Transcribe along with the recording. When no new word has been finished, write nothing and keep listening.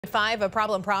5, a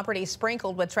problem property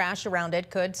sprinkled with trash around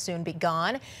it could soon be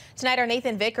gone. Tonight, our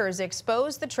Nathan Vickers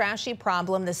exposed the trashy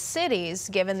problem the city's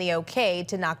given the okay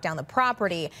to knock down the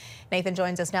property. Nathan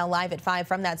joins us now live at 5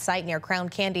 from that site near Crown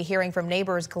Candy, hearing from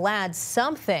neighbors glad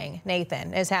something,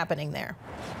 Nathan, is happening there.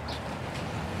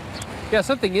 Yeah,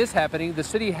 something is happening. The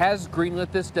city has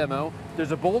greenlit this demo.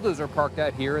 There's a bulldozer parked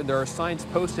out here, and there are signs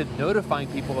posted notifying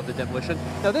people of the demolition.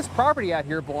 Now, this property out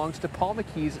here belongs to Paul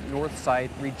McKee's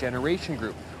Northside Regeneration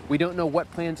Group. We don't know what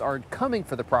plans are coming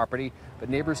for the property, but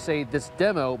neighbors say this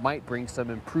demo might bring some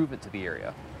improvement to the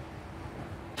area.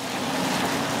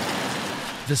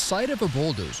 The sight of a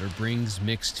bulldozer brings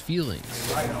mixed feelings.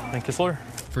 Thank you, sir.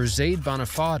 For Zaid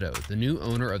Bonifato, the new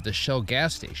owner of the Shell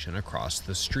gas station across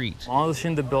the street.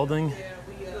 Demolishing the building,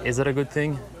 is it a good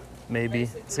thing? Maybe.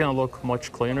 It's going to look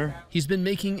much cleaner. He's been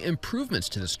making improvements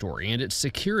to the store and its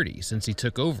security since he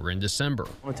took over in December.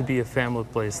 I want it to be a family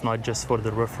place, not just for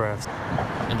the riffraffs.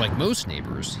 And like most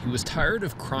neighbors, he was tired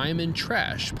of crime and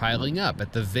trash piling up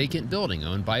at the vacant building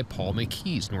owned by Paul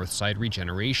McKee's Northside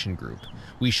Regeneration Group.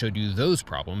 We showed you those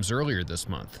problems earlier this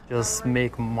month. Just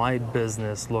make my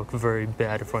business look very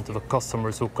bad in front of the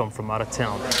customers who come from out of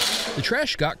town. The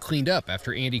trash got cleaned up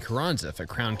after Andy Karanzif at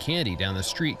Crown Candy down the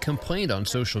street complained on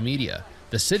social media.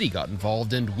 The city got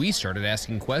involved and we started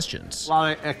asking questions. A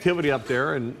lot of activity up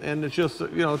there, and it's just,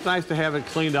 it's nice to have it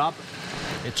cleaned up.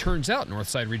 It turns out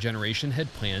Northside Regeneration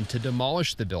had planned to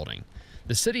demolish the building.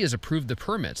 The city has approved the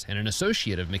permits, and an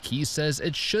associate of McKee says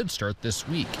it should start this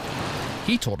week.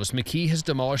 He told us McKee has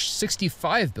demolished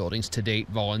 65 buildings to date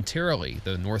voluntarily,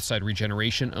 though Northside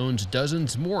Regeneration owns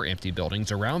dozens more empty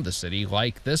buildings around the city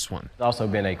like this one. It's also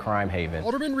been a crime haven.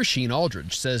 Alderman Rasheen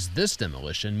Aldridge says this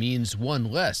demolition means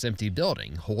one less empty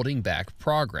building, holding back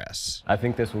progress. I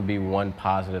think this will be one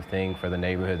positive thing for the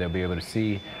neighborhood. They'll be able to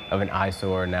see of an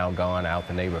eyesore now gone out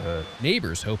the neighborhood.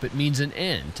 Neighbors hope it means an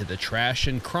end to the trash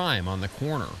and crime on the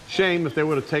corner. Shame if they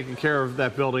would have taken care of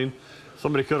that building.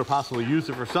 Somebody could have possibly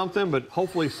used it for something, but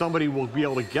hopefully somebody will be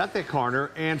able to get that corner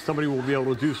and somebody will be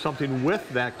able to do something with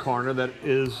that corner that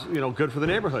is, good for the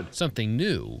neighborhood. Something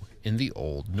new in the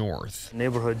Old North. The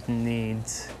neighborhood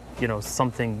needs,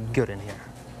 something good in here.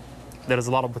 There's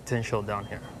a lot of potential down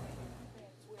here.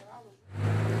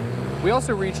 We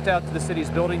also reached out to the city's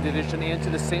building division and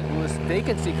to the St. Louis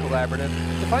Vacancy Collaborative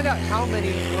to find out how many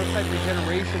Northside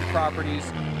Regeneration properties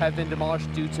have been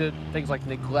demolished due to things like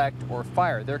neglect or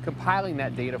fire. They're compiling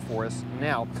that data for us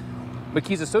now.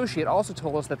 McKee's associate also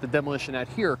told us that the demolition out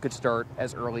here could start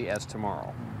as early as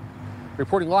tomorrow.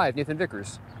 Reporting live, Nathan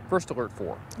Vickers, First Alert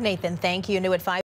 4. Nathan, thank you. New at 5.